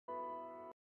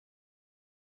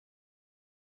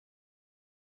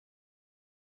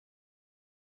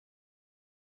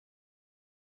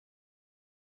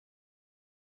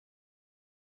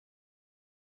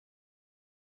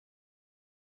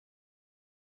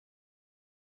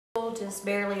Just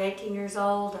barely 18 years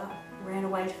old, I ran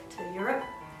away to Europe,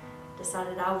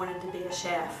 decided I wanted to be a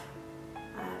chef.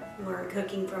 I learned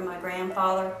cooking from my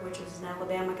grandfather, which was an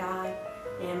Alabama guy,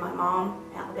 and my mom,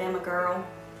 Alabama girl.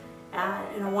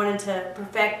 And I wanted to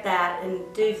perfect that and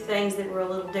do things that were a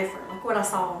little different, like what I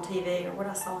saw on TV or what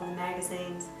I saw in the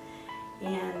magazines.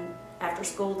 And after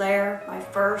school there, my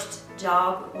first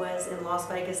job was in Las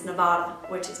Vegas, Nevada,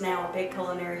 which is now a big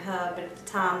culinary hub, but at the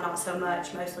time not so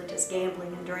much, mostly just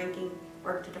gambling and drinking.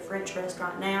 Worked at a French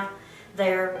restaurant now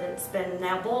there that's been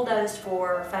now bulldozed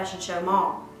for Fashion Show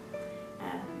Mall.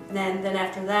 Then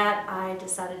after that, I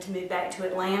decided to move back to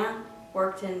Atlanta.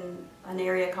 Worked in an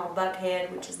area called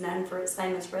Buckhead, which is known for its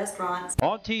famous restaurants.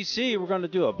 On TC, we're going to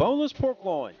do a boneless pork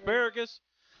loin, asparagus,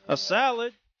 a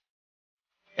salad,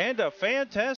 and a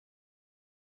fantastic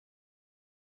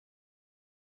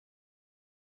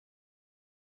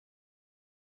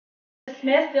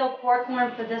Smithfield pork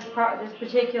loin for this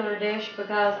particular dish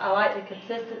because I like the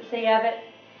consistency of it,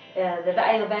 the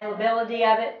availability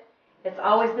of it. It's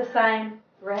always the same.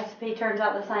 The recipe turns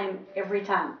out the same every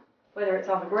time, whether it's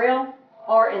on the grill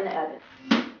or in the oven.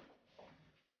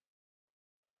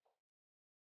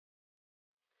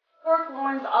 Pork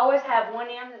loins always have one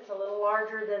end that's a little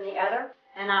larger than the other,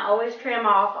 and I always trim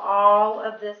off all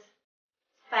of this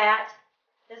fat.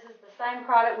 This is the same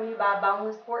product when you buy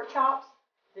boneless pork chops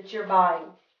that you're buying.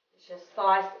 It's just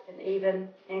sliced in even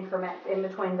increments in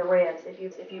between the ribs.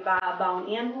 If you buy a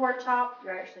bone-in pork chop,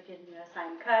 you're actually getting the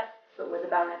same cut, but with the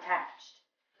bone attached.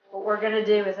 What we're going to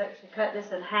do is actually cut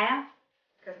this in half,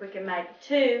 because we can make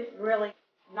two really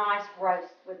nice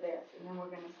roasts with this. And then we're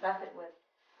going to stuff it with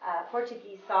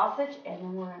Portuguese sausage, and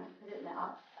then we're going to put it in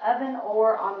the oven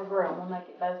or on the grill. We'll make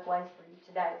it both ways for you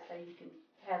today, so you can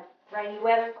have rainy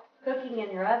weather cooking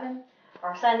in your oven,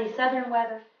 or sunny southern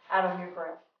weather out on your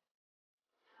grill.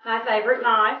 My favorite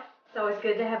knife, so it's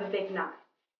good to have a big knife.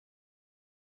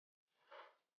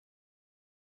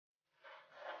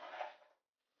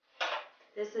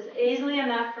 This is easily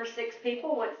enough for 6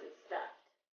 people once it's stuffed.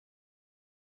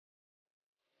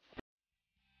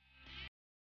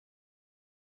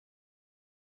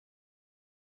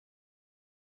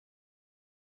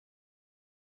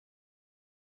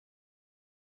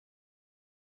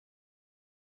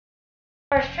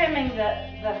 First, trimming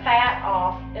the fat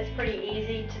off is pretty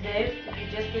easy to do.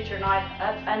 You just get your knife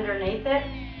up underneath it,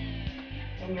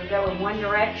 and you'll go in one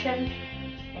direction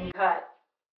and cut.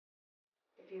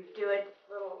 If you do it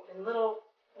in little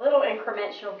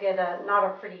increments, you'll get not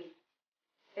a pretty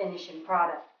finishing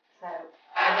product. So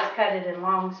I just cut it in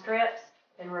long strips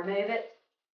and remove it,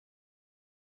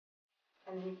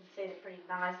 and then you can see the pretty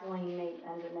nice lean meat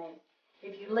underneath.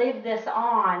 If you leave this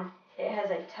on, it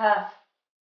has a tough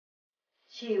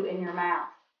chew in your mouth,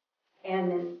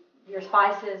 and then your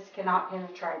spices cannot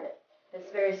penetrate it. It's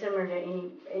very similar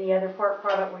to any other pork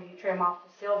product where you trim off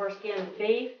the silver skin of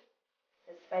beef.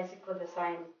 It's basically the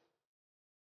same.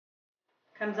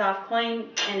 Comes off clean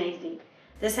and easy.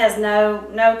 This has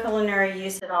no culinary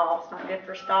use at all. It's not good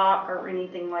for stock or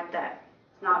anything like that.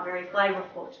 It's not very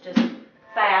flavorful. It's just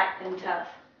fat and tough.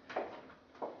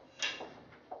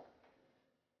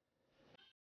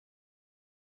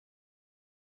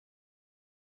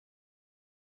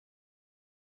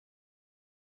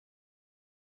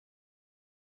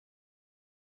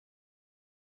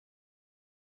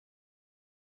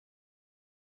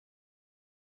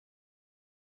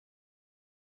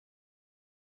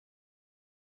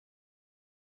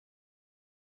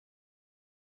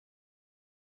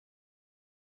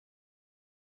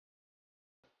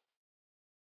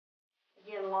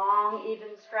 Again, long,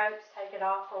 even strokes. Take it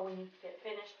off, or when you get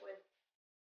finished with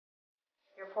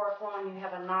your pork loin, you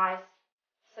have a nice,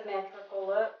 symmetrical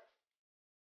look.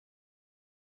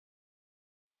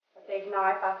 A big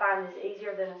knife I find is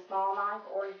easier than a small knife,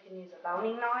 or you can use a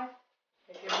boning knife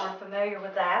if you're more familiar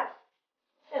with that.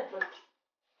 It looks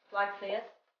like this.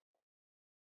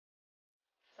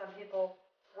 Some people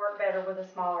work better with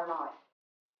a smaller knife.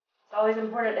 It's always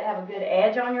important to have a good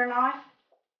edge on your knife,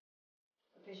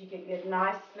 because you get good,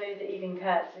 nice, smooth, even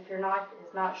cuts. If your knife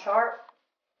is not sharp,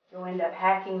 you'll end up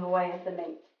hacking away at the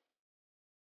meat.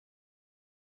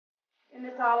 And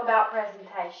it's all about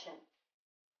presentation.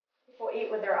 People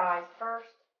eat with their eyes first,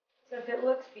 so if it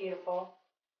looks beautiful,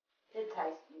 it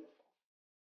tastes beautiful.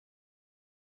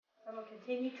 So I'm going to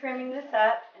continue trimming this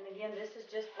up, and again, this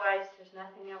is just waste. There's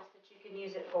nothing else that you can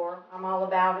use it for. I'm all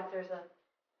about it. There's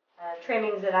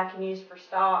trimmings that I can use for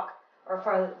stock or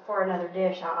for another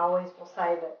dish. I always will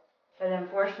save it. But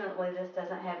unfortunately, this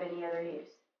doesn't have any other use.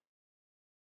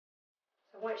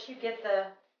 So once you get the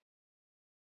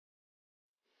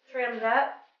trimmed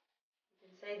up, you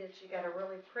can see that you got a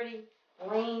really pretty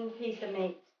lean piece of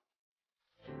meat.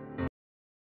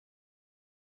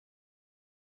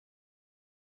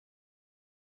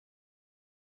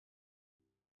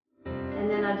 And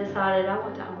then I decided I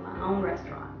want to own my own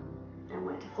restaurant. I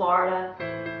went to Florida,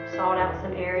 sought out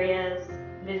some areas,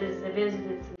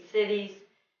 visited some cities,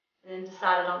 and then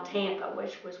decided on Tampa,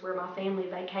 which was where my family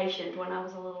vacationed when I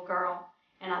was a little girl,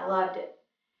 and I loved it.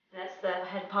 I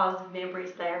had positive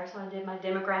memories there, so I did my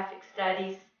demographic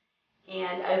studies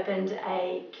and opened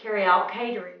a carry-out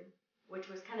catering, which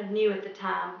was kind of new at the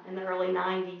time in the early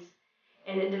 90s,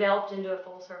 and it developed into a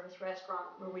full-service restaurant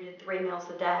where we did 3 meals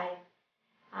a day.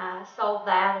 I sold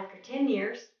that after 10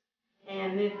 years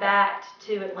and moved back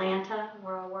to Atlanta,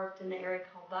 where I worked in the area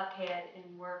called Buckhead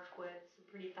and worked with some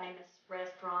pretty famous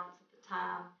restaurants at the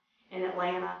time in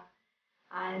Atlanta.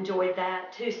 I enjoyed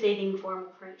that. 2-seating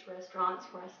formal French restaurants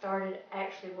where I started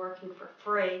actually working for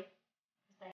free.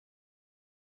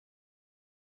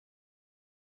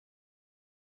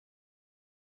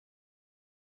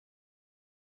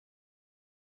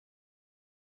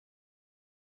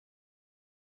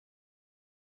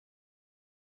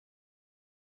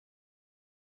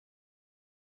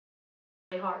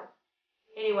 Really hard.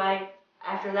 Anyway,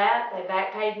 after that, they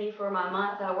back paid me for my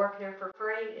month I worked there for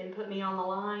free and put me on the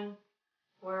line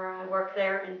where I worked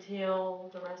there until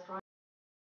the restaurant.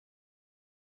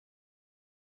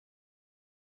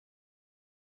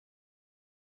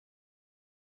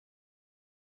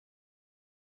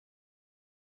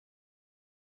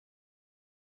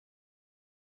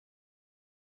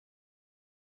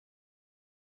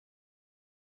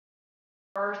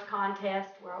 First contest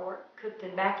where I cooked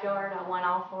in backyard, I won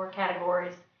all 4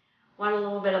 categories, won a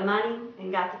little bit of money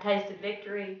and got the taste of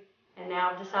victory, and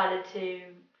now I've decided to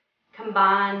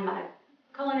combine my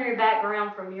culinary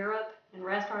background from Europe and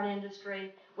restaurant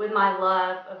industry with my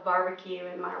love of barbecue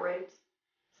and my roots.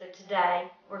 So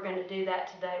today, we're going to do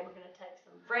that today. We're going to take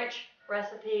some French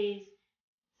recipes,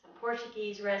 some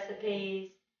Portuguese recipes,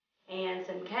 and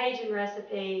some Cajun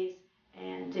recipes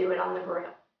and do it on the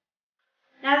grill.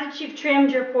 Now that you've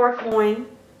trimmed your pork loin,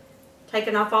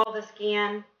 taken off all the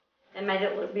skin, and made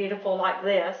it look beautiful like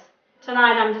this,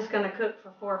 tonight I'm just going to cook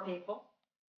for 4 people.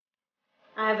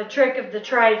 I have a trick of the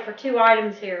trade for 2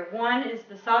 items here. One is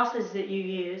the sausage that you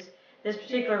use. This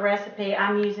particular recipe,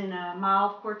 I'm using a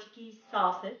mild Portuguese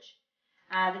sausage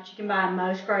that you can buy in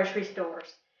most grocery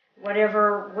stores.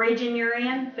 Whatever region you're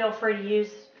in, feel free to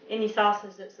use any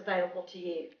sausage that's available to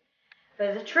you.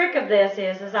 But the trick of this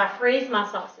is I freeze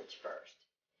my sausage first.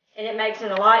 And it makes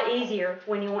it a lot easier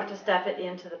when you want to stuff it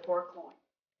into the pork loin.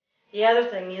 The other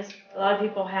thing is, a lot of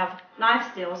people have knife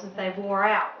steels that they've wore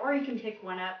out, or you can pick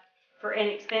one up for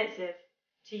inexpensive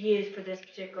to use for this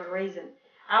particular reason.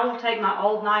 I will take my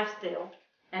old knife steel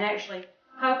and actually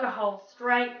poke a hole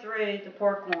straight through the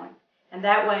pork loin, and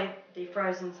that way the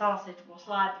frozen sausage will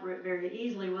slide through it very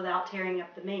easily without tearing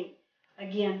up the meat.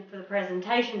 Again, for the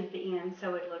presentation at the end,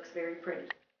 so it looks very pretty.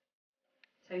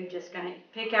 So you're just going to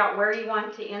pick out where you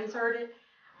want to insert it.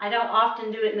 I don't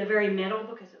often do it in the very middle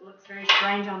because it looks very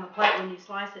strange on the plate when you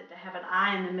slice it to have an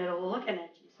eye in the middle looking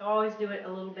at you. So I always do it a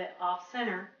little bit off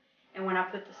center. And when I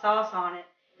put the sauce on it,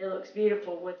 it looks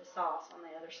beautiful with the sauce on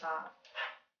the other side.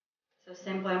 So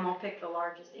simply I'm going to pick the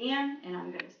largest end and I'm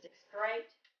going to stick straight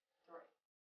through.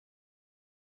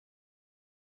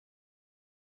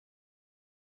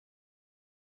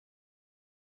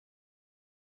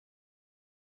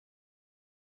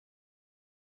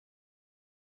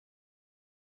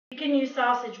 You can use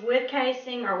sausage with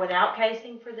casing or without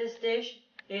casing for this dish.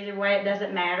 Either way, it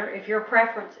doesn't matter. If your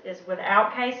preference is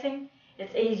without casing,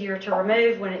 it's easier to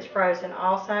remove when it's frozen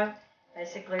also.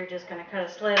 Basically, you're just going to cut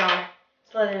a slit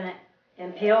in it,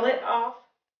 and peel it off.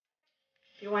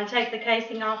 If you want to take the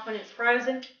casing off when it's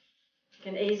frozen, you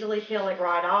can easily peel it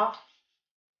right off.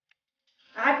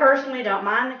 I personally don't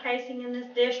mind the casing in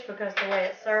this dish because of the way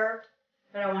it's served,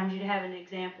 but I wanted you to have an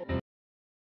example.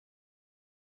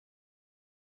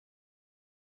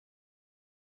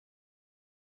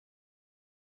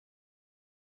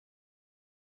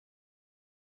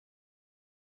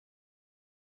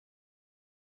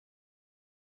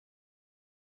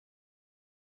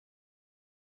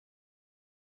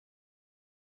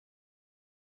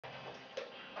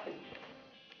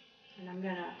 And I'm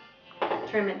going to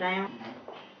trim it down.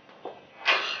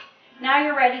 Now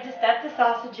you're ready to stuff the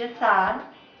sausage inside,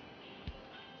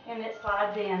 and it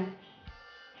slides in.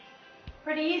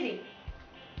 Pretty easy.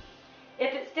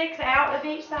 If it sticks out of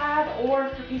each side or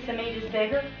if the piece of meat is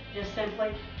bigger, just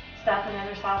simply stuff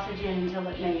another sausage in until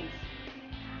it meets.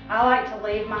 I like to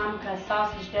leave mine because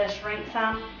sausage does shrink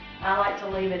some. I like to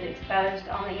leave it exposed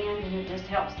on the end and it just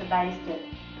helps to baste it.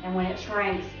 And when it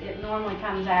shrinks, it normally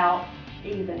comes out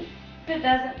even. If it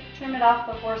doesn't, trim it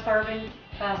off before serving,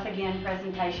 because again,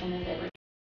 presentation is everything.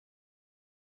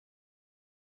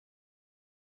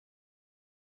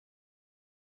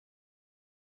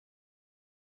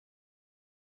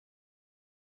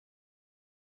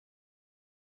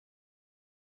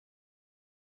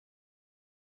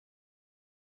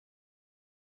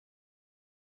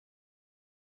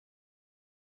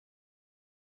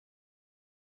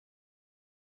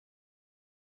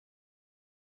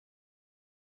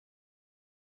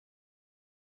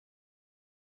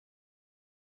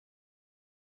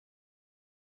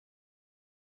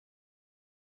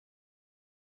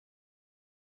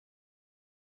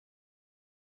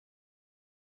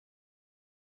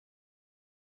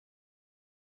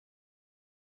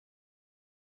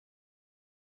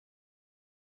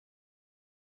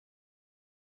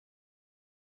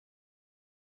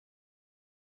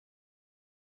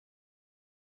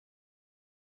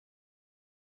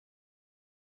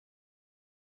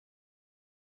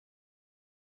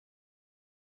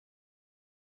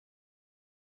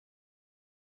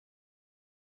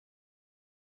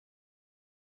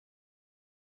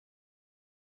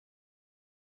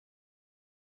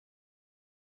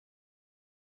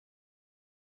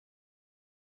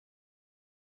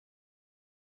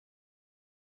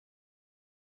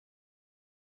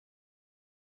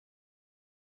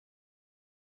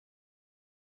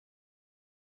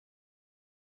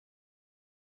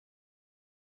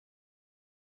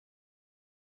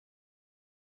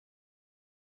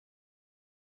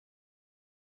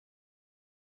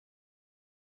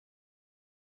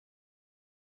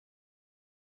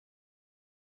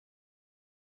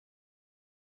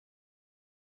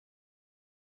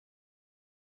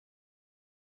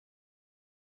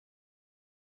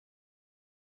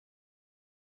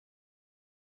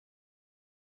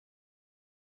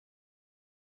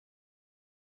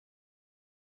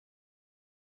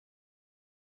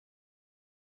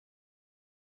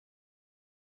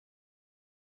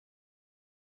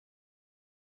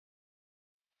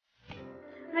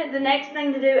 Right, the next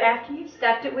thing to do after you've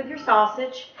stuffed it with your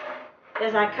sausage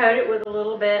is I coat it with a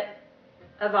little bit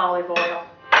of olive oil.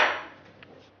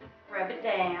 Rub it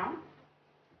down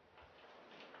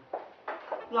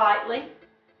lightly,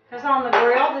 because on the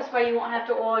grill, this way you won't have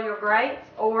to oil your grates,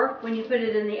 or when you put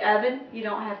it in the oven, you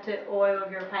don't have to oil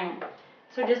your pan.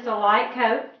 So just a light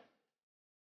coat.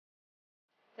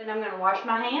 Then I'm going to wash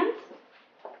my hands.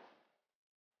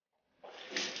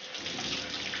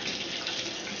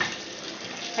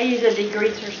 I use a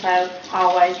degreaser soap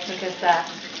always, because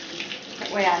that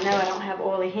way I know I don't have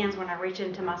oily hands when I reach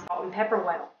into my salt and pepper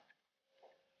well.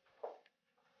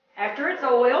 After it's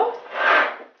oiled,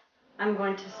 I'm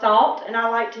going to salt, and I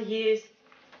like to use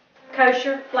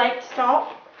kosher flaked salt.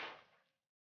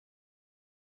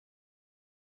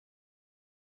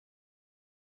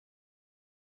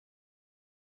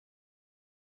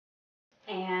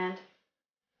 And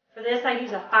for this, I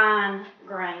use a fine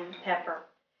grain pepper,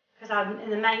 because in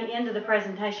the main end of the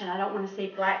presentation, I don't want to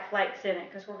see black flakes in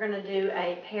it, because we're going to do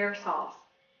a pear sauce,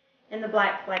 and the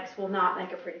black flakes will not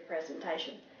make a pretty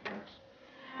presentation.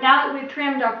 Now that we've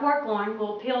trimmed our pork loin,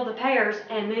 we'll peel the pears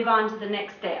and move on to the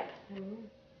next step.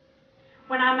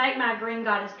 When I make my green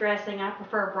goddess dressing, I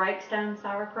prefer breakstone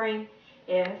sour cream.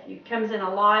 If it comes in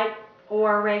a light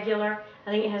or a regular,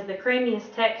 I think it has the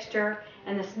creamiest texture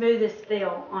and the smoothest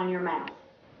feel on your mouth.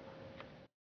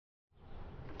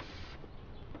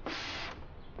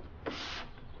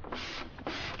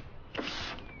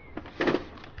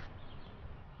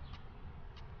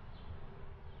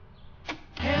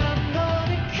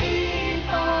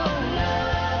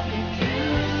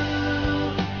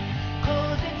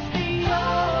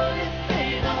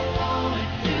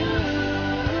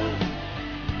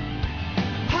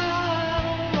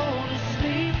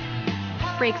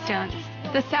 Breakstones,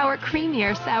 the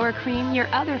creamier sour cream your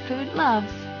other food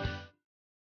loves.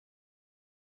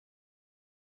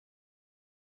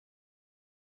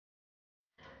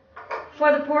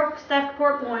 For the stuffed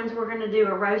pork loins, we're going to do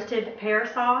a roasted pear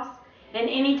sauce, and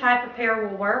any type of pear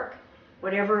will work,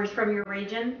 whatever is from your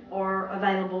region or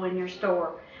available in your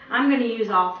store. I'm going to use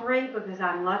all three because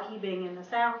I'm lucky being in the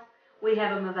South. We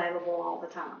have them available all the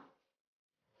time.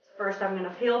 First, I'm going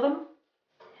to peel them,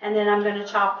 and then I'm going to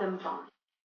chop them fine.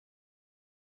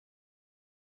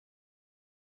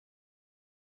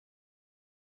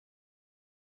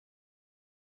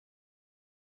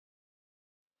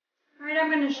 All right,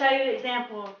 I'm going to show you an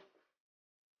example of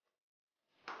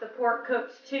the pork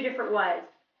cooked two different ways.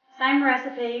 Same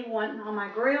recipe, one on my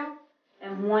grill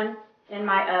and one in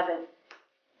my oven.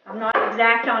 I'm not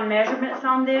exact on measurements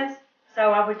on this, so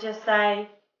I would just say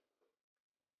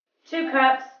 2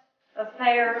 cups of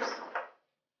pears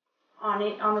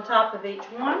on the top of each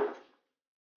one.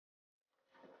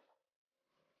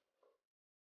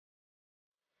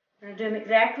 We're going to do them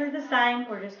exactly the same.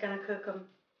 We're just going to cook them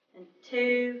in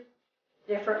 2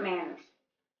 different manners.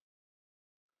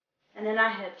 And then I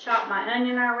had chopped my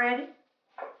onion already.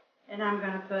 And I'm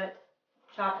going to put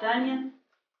chopped onion,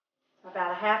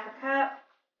 about a half a cup,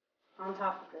 on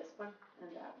top of this one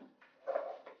and that one.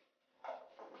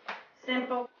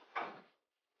 Simple.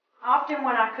 Often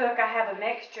when I cook, I have a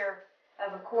mixture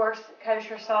of course,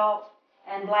 kosher salt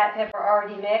and black pepper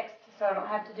already mixed, so I don't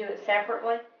have to do it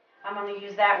separately. I'm going to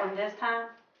use that one this time.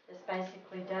 Just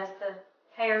basically dust the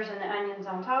pears and the onions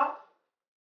on top.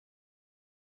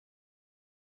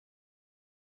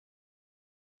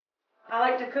 I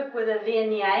like to cook with a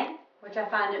viognier, which I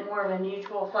find it more of a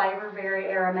neutral flavor, very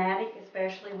aromatic,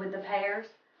 especially with the pears.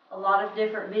 A lot of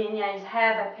different viogniers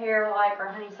have a pear-like or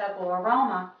honeysuckle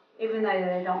aroma, even though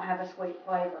they don't have a sweet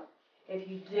flavor. If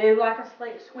you do like a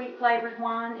sweet flavored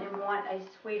wine and want a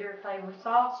sweeter flavored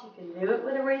sauce, you can do it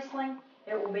with a Riesling.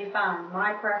 It will be fine.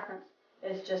 My preference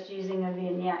is just using a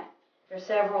viognier. There's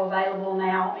several available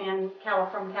now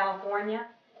from California.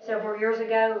 Several years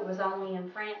ago, it was only in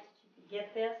France that you could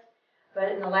get this.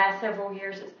 But in the last several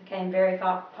years, it's become very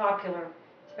popular,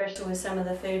 especially with some of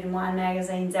the food and wine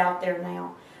magazines out there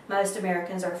now. Most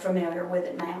Americans are familiar with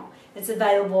it now. It's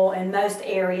available in most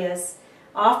areas.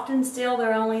 Often still, they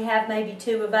only have maybe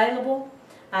 2 available.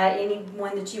 Any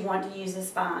one that you want to use is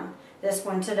fine. This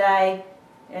one today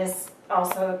is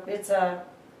also, it's a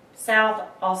South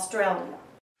Australia.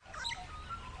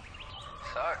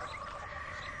 So,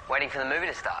 waiting for the movie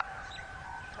to start.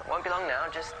 It won't be long now,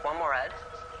 just one more ad.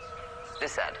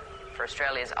 This ad for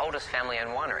Australia's oldest family-owned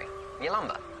winery,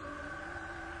 Yalumba.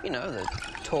 You know, the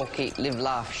talk, eat, live,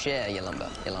 laugh, share Yalumba.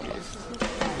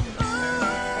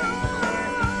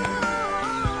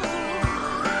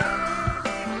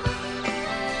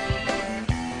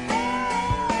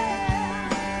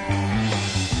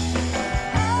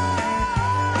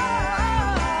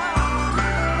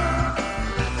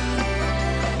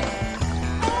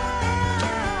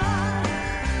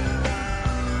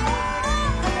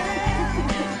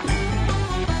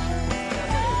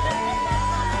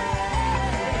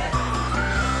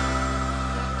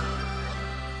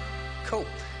 Cool.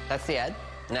 That's the ad.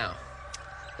 Now,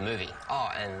 the movie. Oh,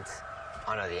 and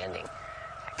I know the ending.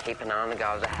 Keep an eye on the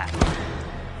guy with the hat.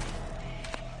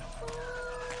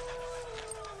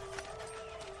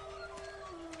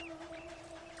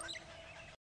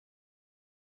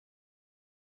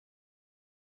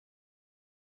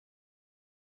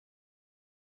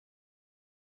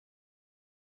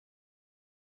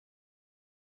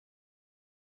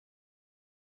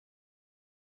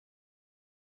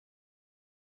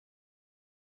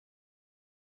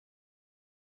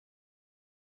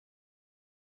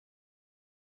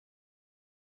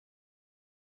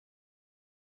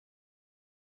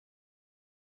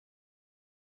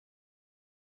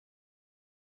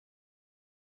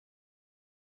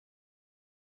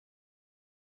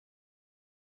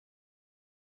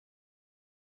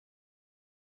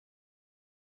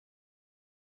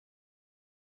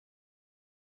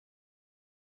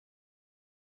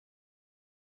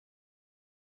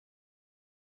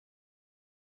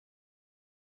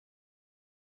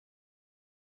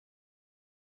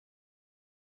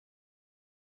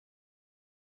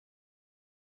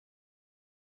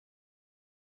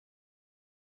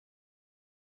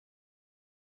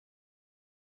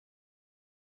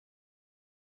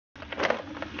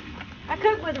 I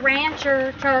cook with ranch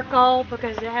or charcoal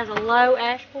because it has a low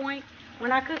ash point. When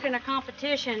I cook in a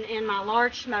competition in my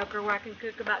large smoker where I can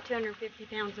cook about 250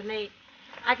 pounds of meat,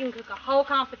 I can cook a whole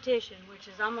competition, which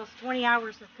is almost 20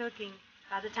 hours of cooking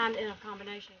by the time the end of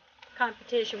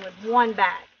competition with one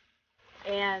bag.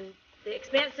 And the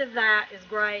expense of that is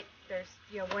great. There's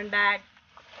one bag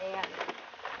and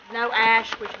no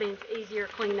ash, which means easier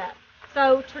cleanup.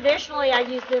 So traditionally I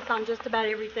use this on just about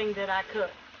everything that I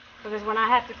cook. Because when I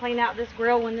have to clean out this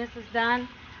grill when this is done,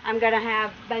 I'm going to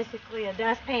have basically a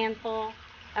dustpan full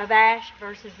of ash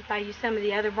versus if I use some of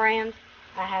the other brands,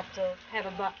 I have to have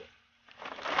a bucket.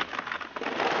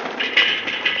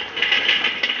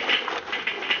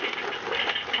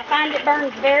 I find it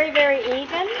burns very, very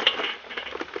even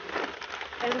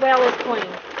as well as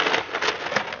clean.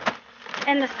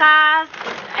 And the size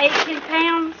is 18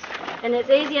 pounds and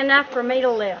it's easy enough for me to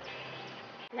lift.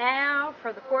 Now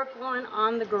for the pork loin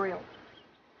on the grill.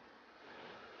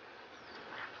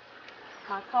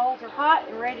 My coals are hot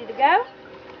and ready to go.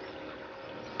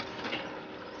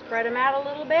 Spread them out a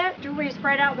little bit. After we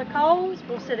spread out the coals,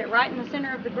 we'll sit it right in the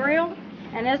center of the grill.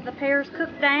 And as the pears cook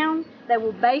down, they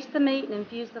will baste the meat and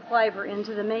infuse the flavor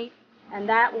into the meat. and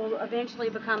that will eventually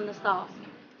become the sauce.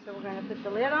 So we're going to put the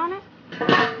lid on it,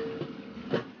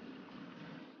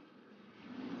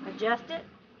 adjust it,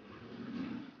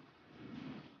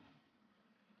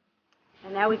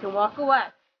 and now we can walk away.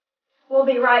 We'll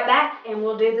be right back and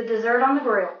we'll do the dessert on the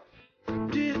grill.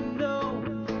 Didn't know,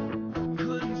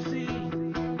 couldn't see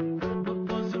what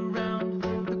was around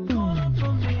the corner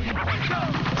for me.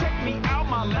 Check me out,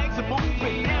 my legs are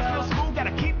moving. Dance real smooth,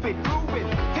 gotta keep it grooving.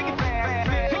 Take it fast,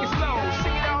 take it slow.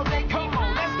 Sing it all day, come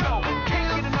on, let's go.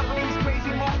 Can't get enough of these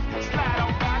crazy moves. Slide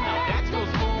on by, now that's real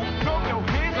smooth. Throw your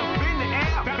hands up in the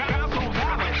air. Bounce on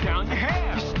balance down your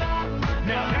hair. You stop,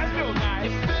 now that's real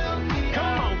nice.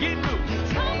 Come on, get loose.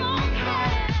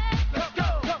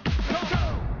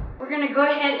 We're going to go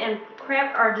ahead and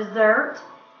prep our dessert,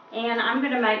 and I'm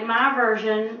going to make my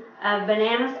version of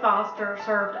banana Foster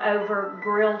served over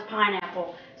grilled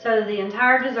pineapple. So the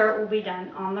entire dessert will be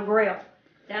done on the grill.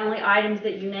 The only items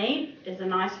that you need is a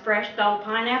nice fresh tholled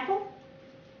pineapple,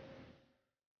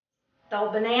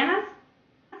 tholled bananas,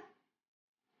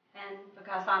 and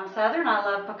because I'm Southern, I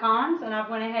love pecans, and I've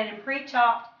went ahead and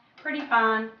pre-chopped pretty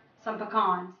fine some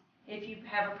pecans. If you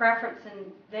have a preference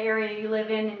in the area you live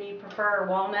in and you prefer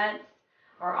walnuts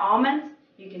or almonds,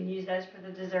 you can use those for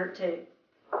the dessert too.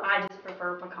 I just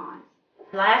prefer pecans.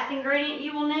 The last ingredient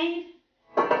you will need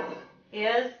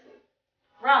is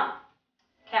rum.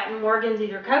 Captain Morgan's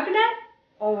either coconut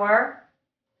or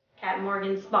Captain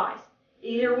Morgan's spice.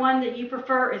 Either one that you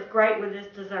prefer is great with this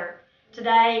dessert.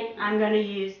 Today, I'm going to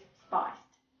use spiced.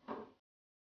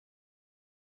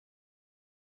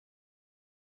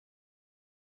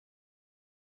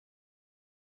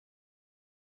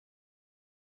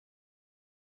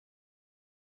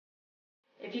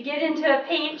 If you get into a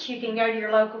pinch, you can go to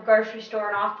your local grocery store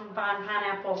and often find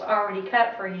pineapples already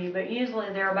cut for you, but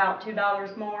usually they're about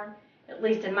 $2 more, at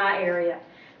least in my area.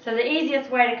 So the easiest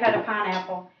way to cut a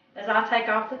pineapple is I take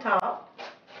off the top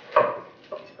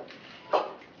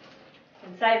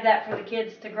and save that for the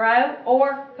kids to grow,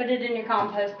 or put it in your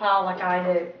compost pile like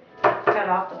I do. Cut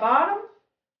off the bottom.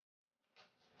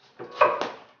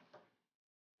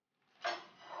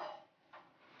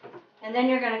 And then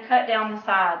you're going to cut down the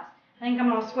sides. I think I'm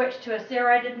going to switch to a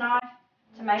serrated knife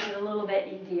to make it a little bit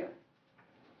easier.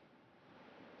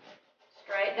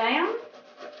 Straight down,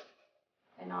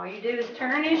 and all you do is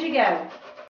turn as you go.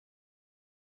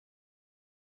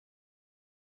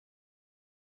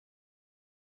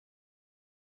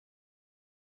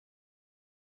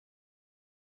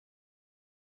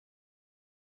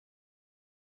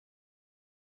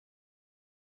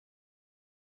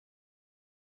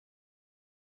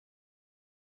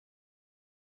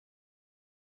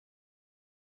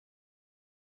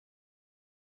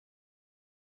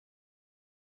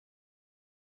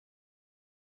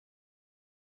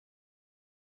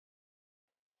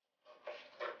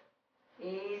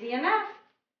 Easy enough.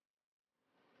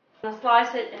 I'm going to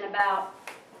slice it in about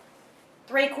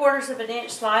 3/4 of an inch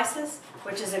slices,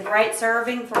 which is a great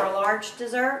serving for a large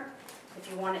dessert. If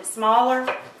you want it smaller,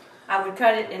 I would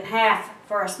cut it in half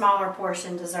for a smaller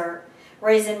portion dessert.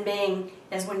 Reason being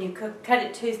is when you cut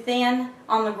it too thin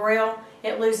on the grill,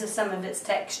 it loses some of its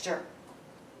texture.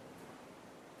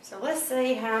 So let's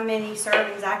see how many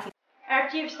servings I can.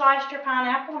 After you've sliced your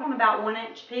pineapple in about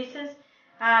 1-inch pieces,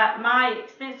 my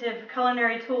expensive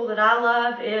culinary tool that I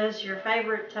love is your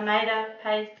favorite tomato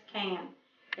paste can.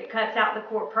 It cuts out the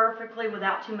core perfectly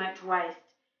without too much waste.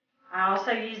 I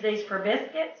also use these for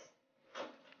biscuits.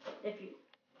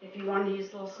 If you want to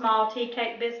use little small tea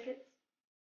cake biscuits,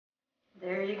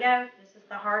 there you go. This is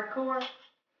the hard core,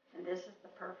 and this is the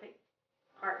perfect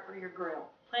part for your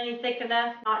grill. Plenty thick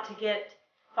enough not to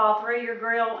fall through your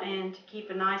grill and to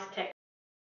keep a nice texture.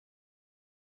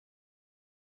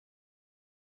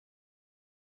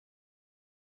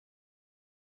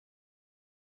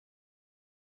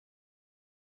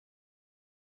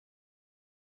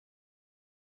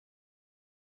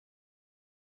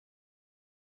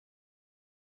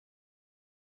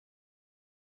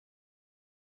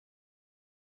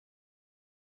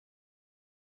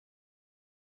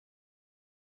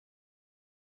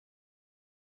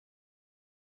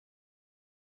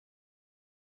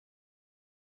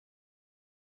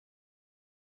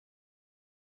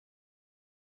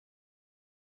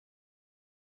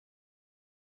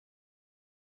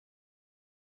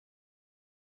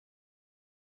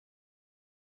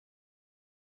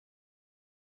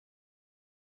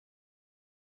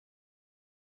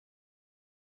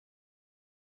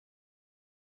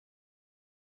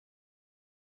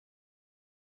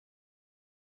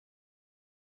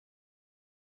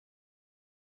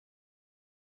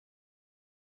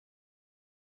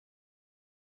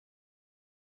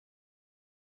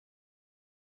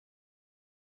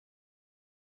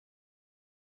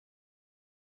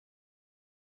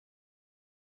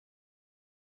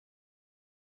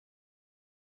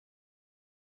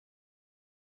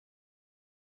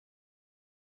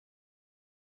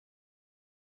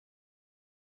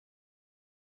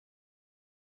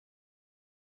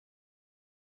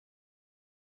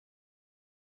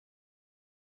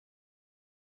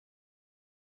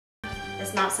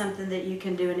 It's not something that you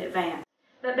can do in advance.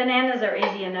 But bananas are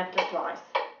easy enough to slice.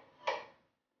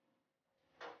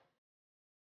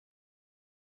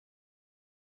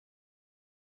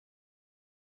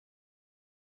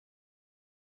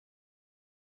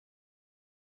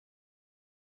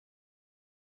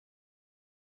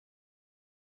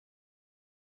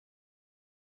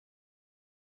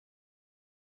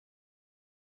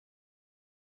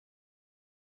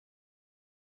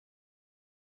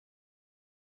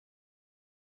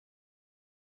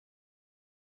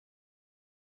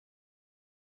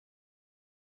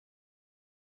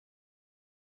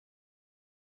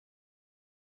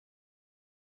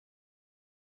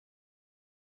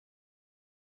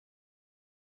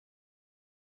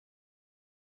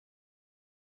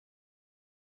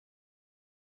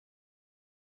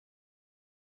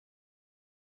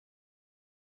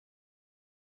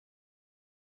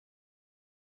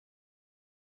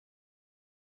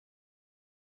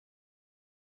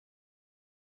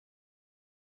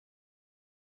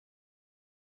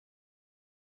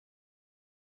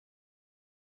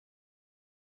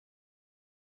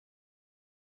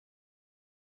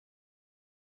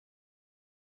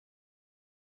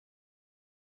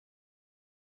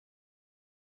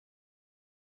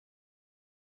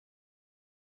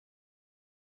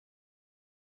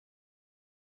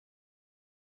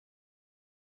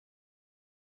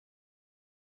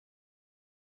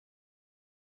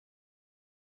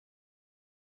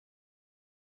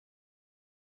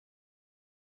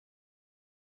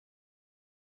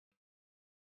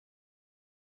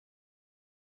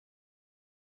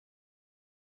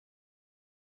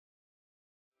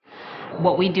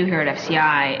 What we do here at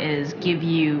FCI is give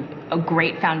you a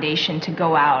great foundation to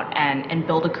go out and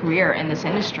build a career in this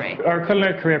industry. Our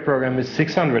culinary career program is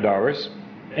 600 hours,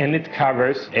 and it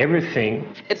covers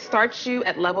everything. It starts you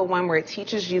at level 1 where it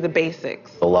teaches you the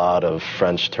basics. A lot of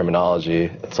French terminology,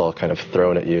 it's all kind of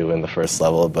thrown at you in the first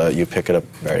level, but you pick it up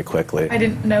very quickly. I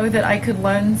didn't know that I could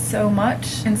learn so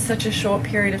much in such a short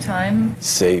period of time.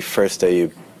 Say first day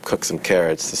you cook some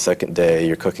carrots, the second day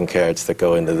you're cooking carrots that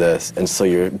go into this, and so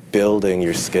you're building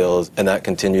your skills, and that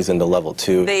continues into level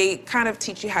 2. They kind of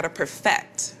teach you how to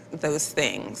perfect those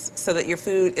things so that your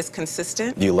food is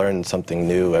consistent. You learn something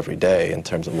new every day in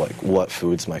terms of like what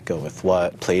foods might go with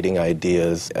what, plating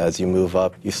ideas. As you move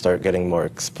up, you start getting more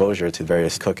exposure to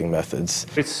various cooking methods.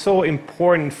 It's so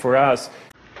important for us.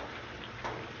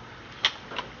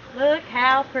 Look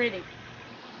how pretty.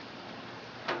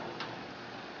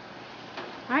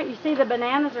 All right, you see the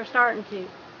bananas are starting to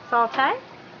saute.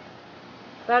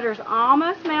 Butter's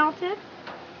almost melted.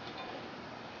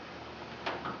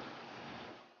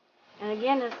 And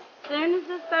again, as soon as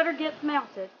this butter gets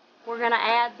melted, we're going to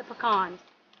add the pecans.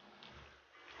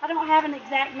 I don't have an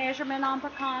exact measurement on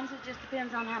pecans. It just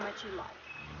depends on how much you like.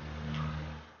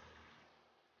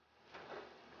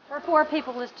 For 4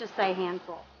 people, let's just say a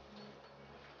handful.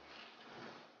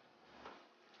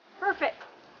 Perfect.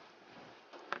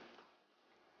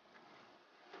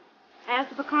 As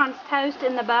the pecans toast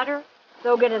in the butter,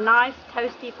 they'll get a nice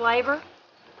toasty flavor.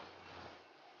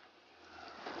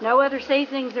 No other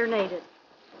seasonings are needed.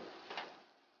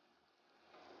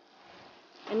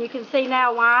 And you can see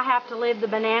now why I have to leave the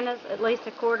bananas at least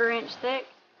a 1/4 inch thick,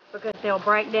 because they'll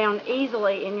break down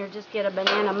easily and you'll just get a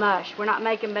banana mush. We're not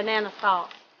making banana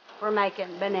sauce. We're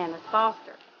making bananas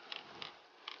Foster.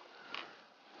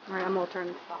 All right, I'm going to turn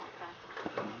this off.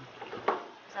 Okay?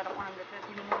 Because I don't want them to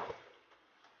cook anymore.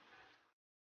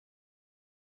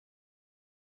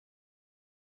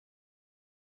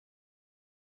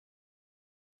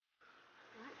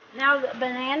 Now the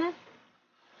bananas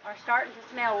are starting to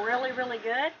smell really, really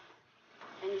good,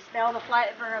 and you smell the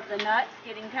flavor of the nuts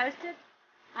getting toasted.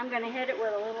 I'm going to hit it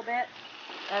with a little bit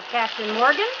of Captain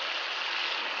Morgan.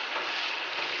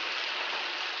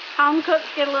 Home cooks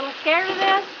get a little scared of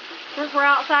this. Since we're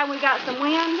outside, we've got some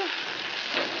wind.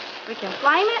 We can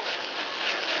flame it,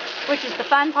 which is the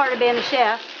fun part of being a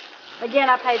chef. Again,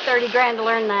 I paid 30 grand to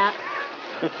learn that.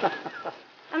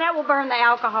 And that will burn the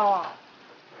alcohol off.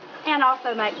 And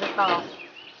also make the sauce.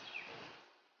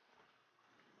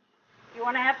 If you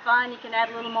want to have fun, you can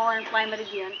add a little more and flame it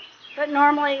again. But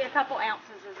normally, a couple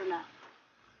ounces is enough.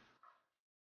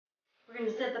 We're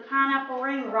going to set the pineapple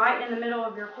ring right in the middle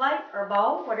of your plate or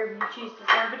bowl, whatever you choose to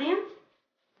serve it in.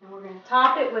 And we're going to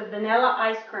top it with vanilla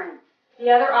ice cream.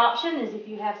 The other option is if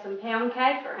you have some pound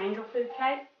cake or angel food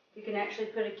cake, you can actually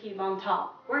put a cube on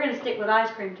top. We're going to stick with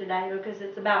ice cream today because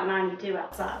it's about 92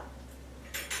 outside.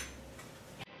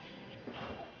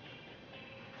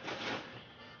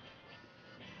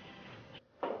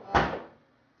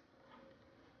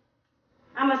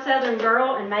 I'm I'm a Southern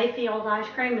girl, and Mayfield ice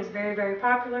cream is very, very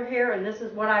popular here, and this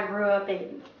is what I grew up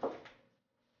eating. So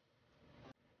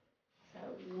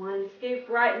 1 scoop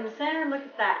right in the center. Look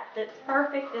at that. That's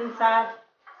perfect inside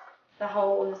the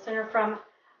hole in the center from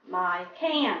my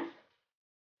can.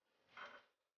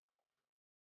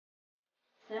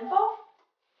 Simple,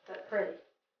 but pretty.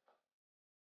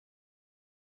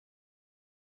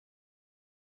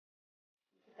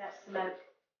 Look at that smoke.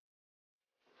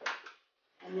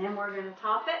 And then we're going to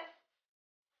top it.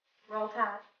 Roll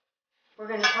Tide. We're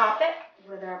going to top it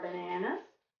with our bananas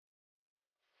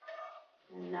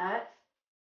and nuts.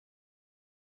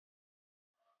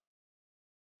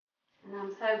 And I'm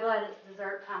so glad it's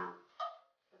dessert time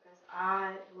because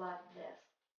I love this.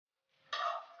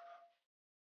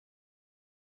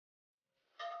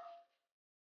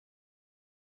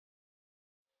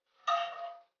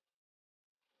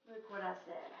 Look what I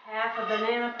said. Half a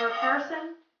banana per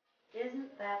person.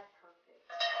 Isn't that perfect?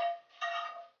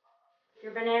 If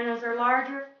your bananas are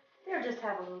larger, they'll just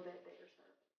have a little bit bigger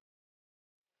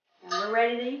serving. And we're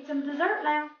ready to eat some dessert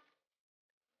now.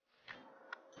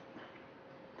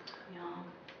 Yum.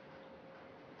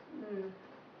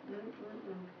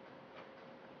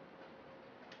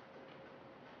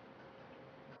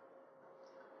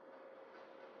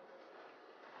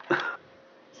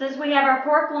 Since we have our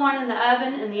pork loin in the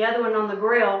oven and the other one on the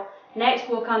grill, next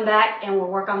we'll come back and we'll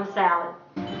work on the salad.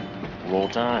 Roll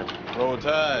Tide. Roll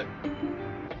Tide.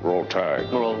 Roll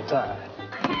Tide. Roll Tide.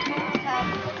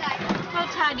 Roll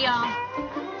Tide, y'all.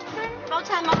 Roll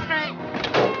Tide, Margaret.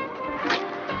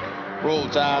 Roll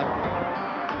Tide.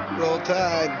 Roll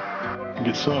Tide.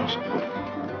 Get sauce.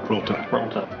 Roll Tide. Roll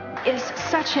Tide. It's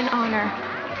such an honor.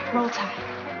 Roll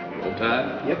Tide. Roll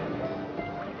Tide? Yep.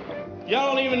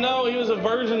 Y'all don't even know he was a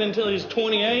virgin until he's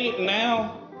 28, and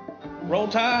now, Roll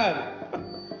Tide.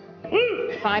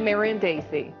 Woo! Hi, Mary and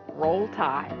Daisy. Roll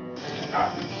Tide.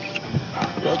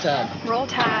 Roll Tide. Roll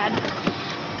Tide.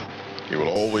 You will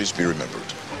always be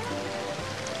remembered.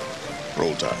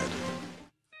 Roll Tide.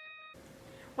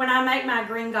 When I make my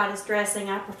green goddess dressing,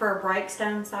 I prefer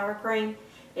breakstone sour cream.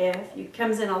 If it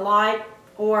comes in a light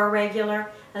or a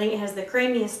regular, I think it has the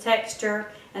creamiest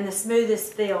texture and the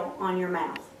smoothest feel on your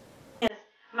mouth.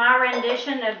 My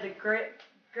rendition of the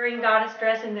green goddess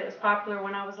dressing that was popular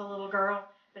when I was a little girl,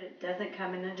 but it doesn't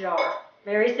come in a jar.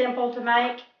 Very simple to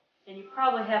make, and you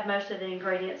probably have most of the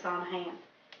ingredients on hand.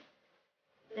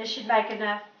 This should make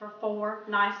enough for 4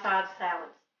 nice-sized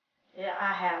salads.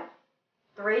 I have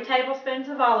 3 tablespoons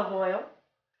of olive oil,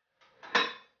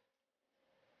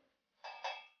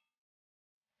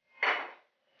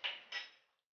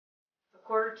 a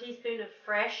 1/4 teaspoon of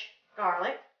fresh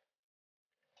garlic.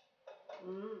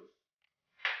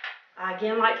 I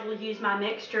again like to use my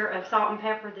mixture of salt and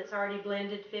pepper that's already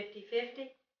blended 50-50. A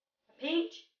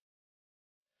pinch.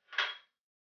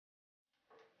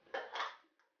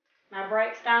 My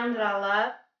breakstone that I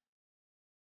love.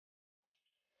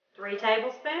 3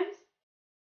 tablespoons.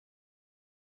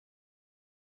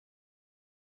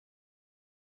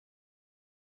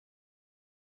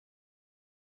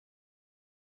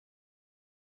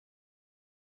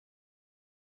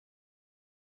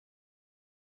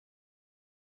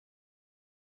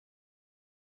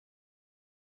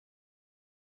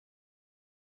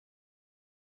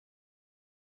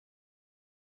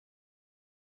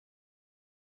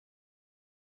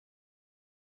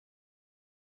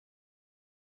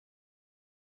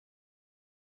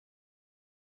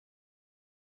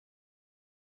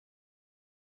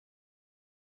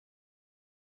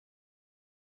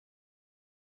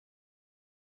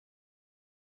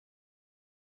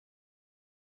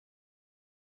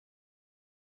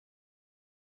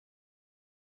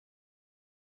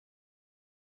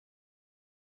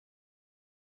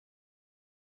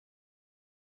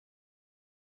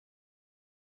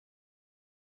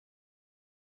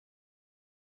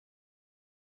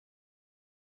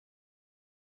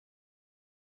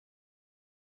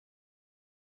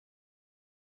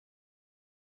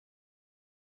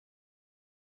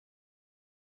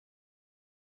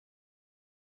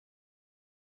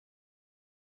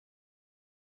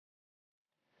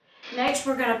 Next,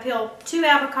 we're going to peel 2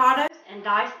 avocados and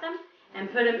dice them and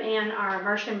put them in our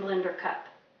immersion blender cup.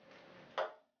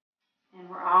 And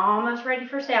we're almost ready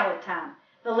for salad time.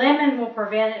 The lemon will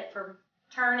prevent it from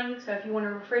turning, so if you want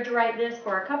to refrigerate this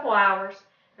for a couple hours,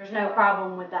 there's no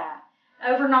problem with that.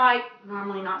 Overnight,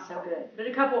 normally not so good, but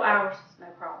a couple hours is no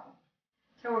problem.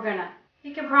 So we're going to,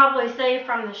 you can probably see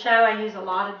from the show I use a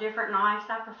lot of different knives.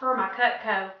 I prefer my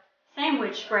Cutco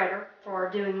sandwich spreader for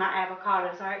doing my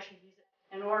avocados. I actually use it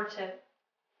in order to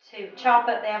chop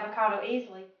up the avocado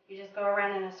easily. You just go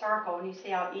around in a circle and you see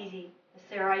how easy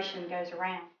The serration goes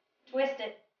around. Twist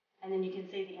it, and then you can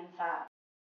see the inside.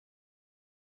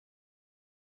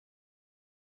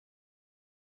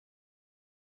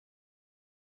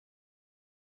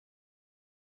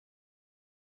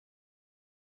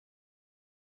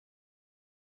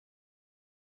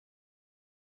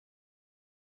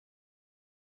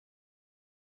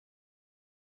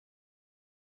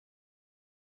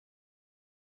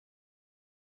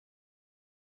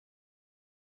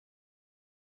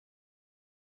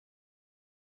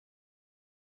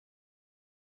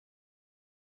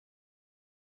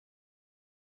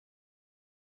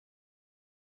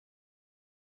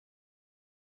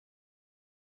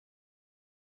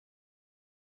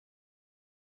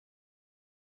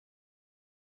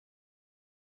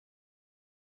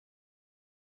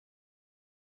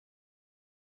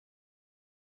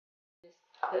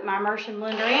 Put my immersion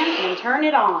blender in and turn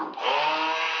it on.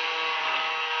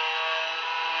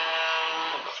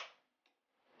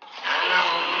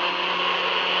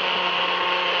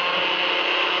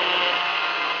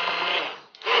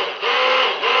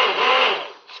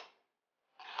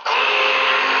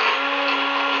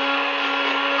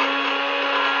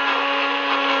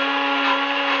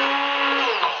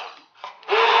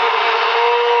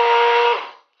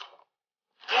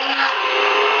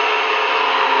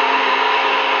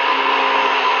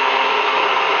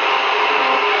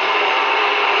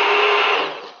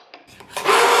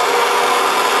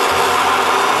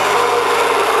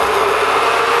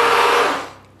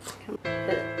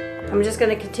 I'm just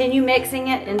going to continue mixing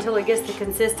it until it gets the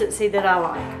consistency that I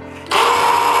like.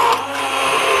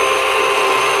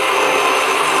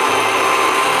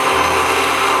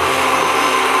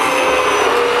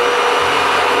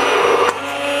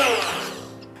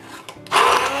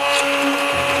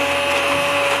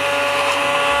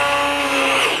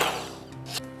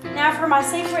 Now for my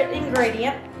secret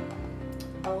ingredient,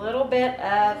 a little bit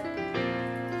of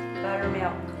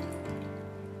buttermilk.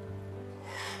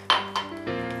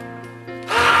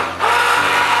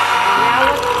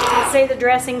 See the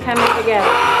dressing coming together.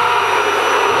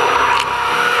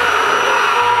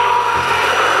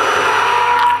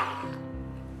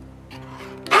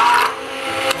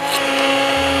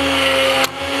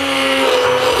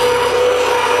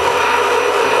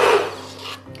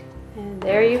 And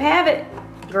there you have it.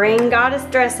 Green Goddess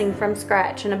dressing from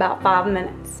scratch in about 5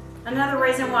 minutes. Another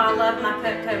reason why I love my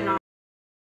Cutco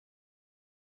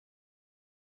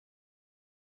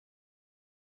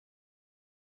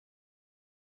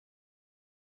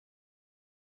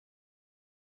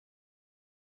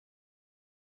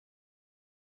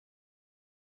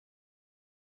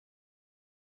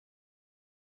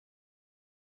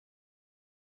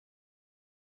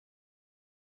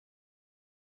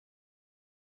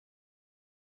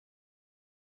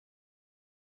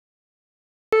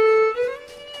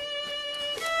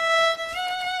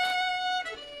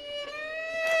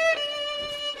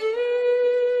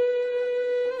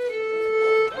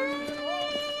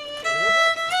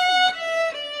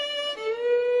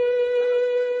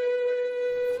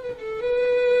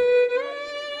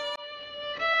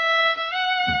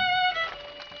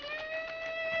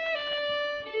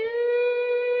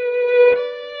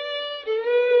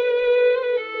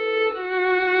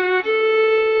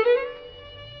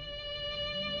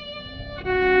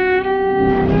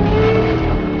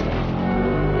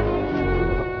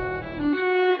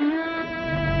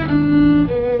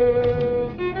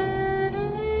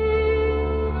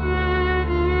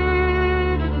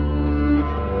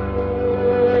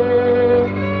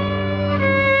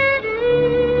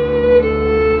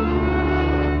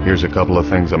Here's a couple of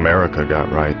things America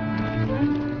got right.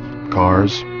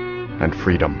 Cars and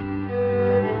freedom.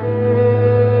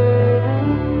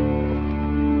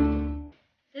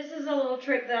 This is a little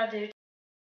trick that I do.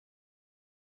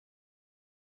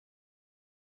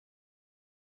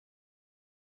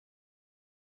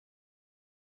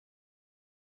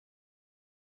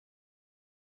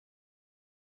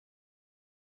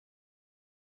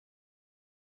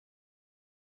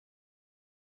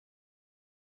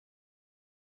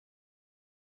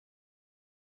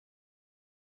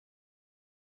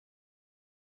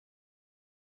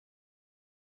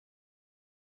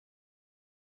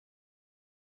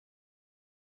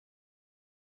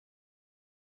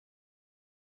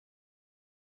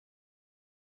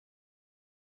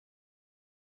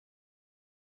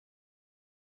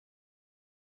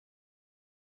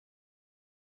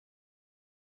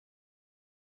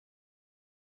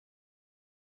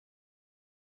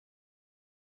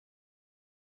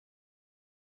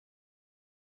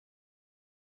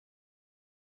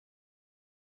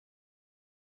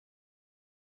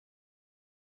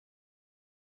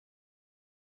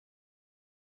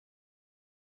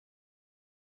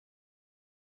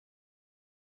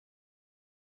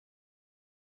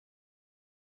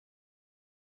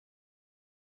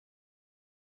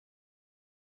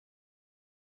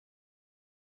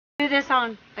 Do this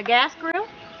on a gas grill.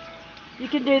 You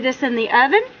can do this in the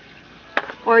oven,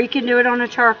 or you can do it on a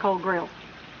charcoal grill.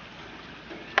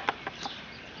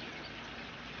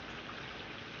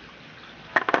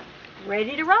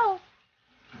 Ready to roll.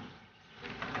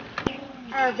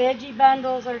 Our veggie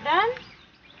bundles are done.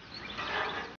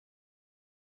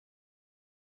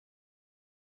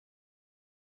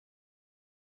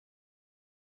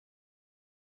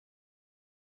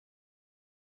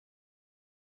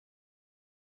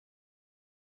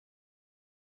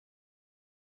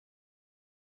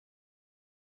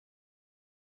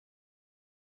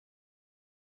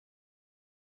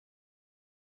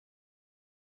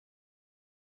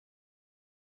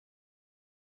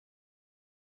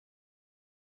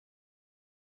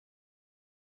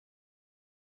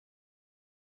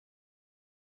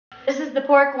 This is the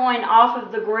pork loin off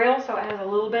of the grill, so it has a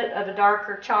little bit of a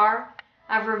darker char.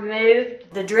 I've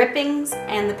removed the drippings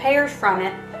and the pears from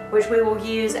it, which we will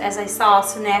use as a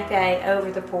sauce nappe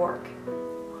over the pork.